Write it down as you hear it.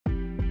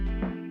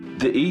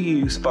The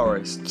EU's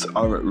forests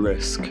are at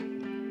risk.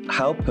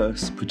 Help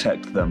us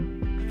protect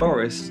them.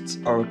 Forests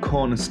are a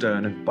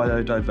cornerstone of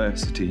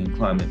biodiversity and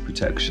climate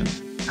protection.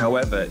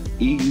 However,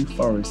 EU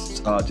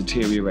forests are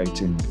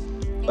deteriorating.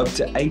 Up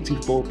to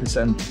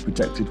 84% of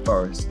protected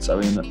forests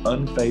are in an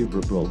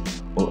unfavourable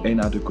or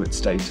inadequate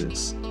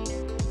status.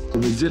 The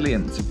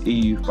resilience of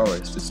EU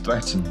forests is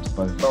threatened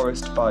by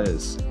forest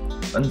fires,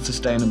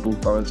 unsustainable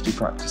forestry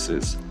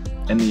practices,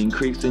 and the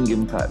increasing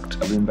impact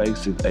of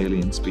invasive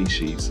alien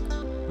species,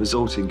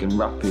 resulting in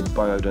rapid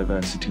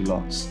biodiversity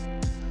loss.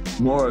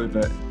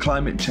 Moreover,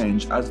 climate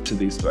change adds to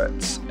these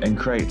threats and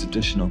creates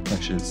additional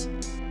pressures.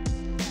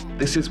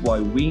 This is why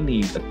we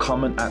need a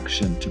common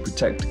action to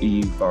protect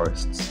EU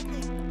forests.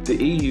 The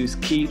EU's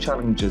key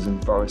challenges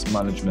in forest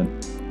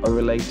management are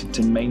related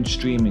to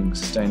mainstreaming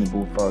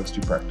sustainable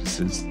forestry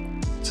practices,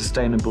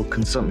 sustainable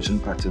consumption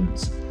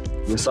patterns,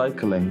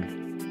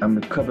 recycling, and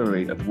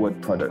recovery of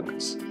wood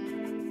products.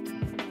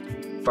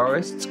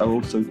 Forests are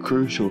also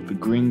crucial for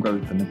green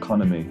growth and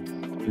economy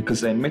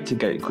because they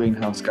mitigate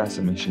greenhouse gas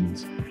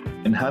emissions,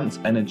 enhance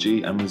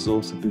energy and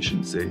resource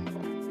efficiency,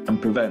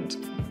 and prevent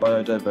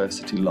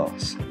biodiversity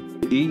loss.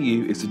 The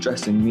EU is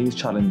addressing these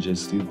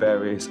challenges through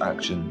various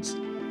actions,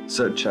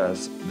 such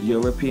as the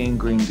European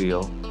Green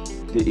Deal,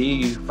 the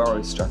EU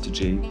Forest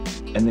Strategy,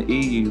 and the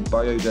EU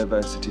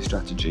Biodiversity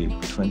Strategy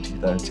for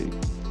 2030.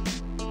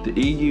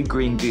 The EU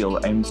Green Deal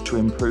aims to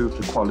improve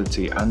the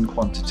quality and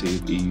quantity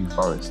of EU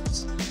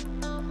forests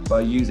by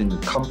using a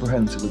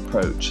comprehensive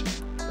approach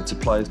that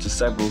applies to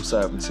several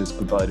services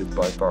provided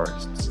by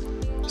forests,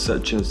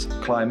 such as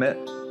climate,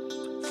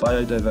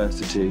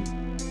 biodiversity,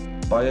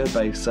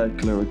 bio-based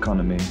circular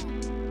economy,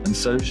 and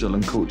social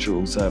and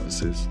cultural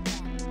services.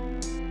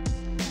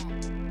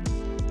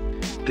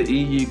 The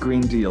EU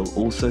Green Deal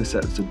also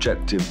sets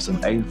objectives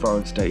on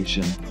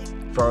afforestation,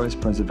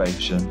 forest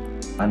preservation,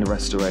 and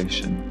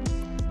restoration.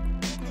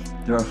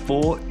 There are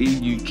 4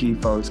 EU key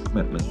forest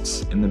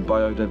commitments in the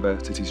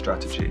Biodiversity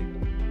Strategy.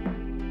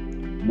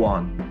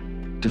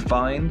 1.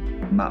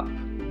 Define, map,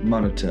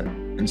 monitor,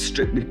 and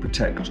strictly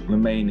protect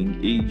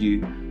remaining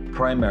EU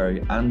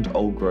primary and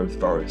old-growth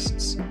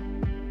forests.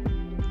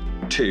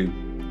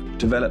 2.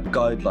 Develop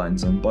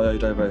guidelines on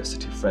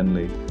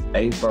biodiversity-friendly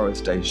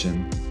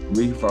afforestation,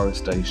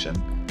 reforestation,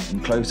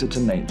 and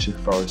closer-to-nature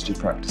forestry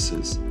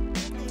practices.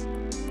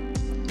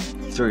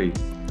 3.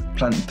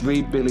 Plant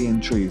 3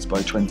 billion trees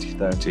by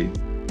 2030,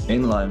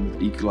 in line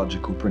with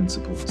ecological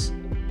principles.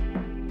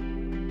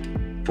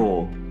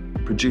 4.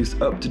 Produce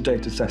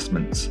up-to-date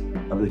assessments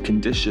of the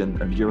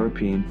condition of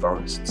European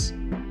forests.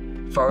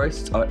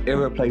 Forests are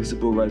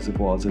irreplaceable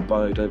reservoirs of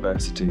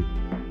biodiversity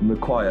and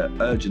require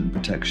urgent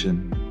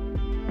protection.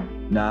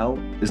 Now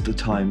is the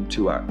time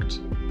to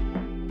act.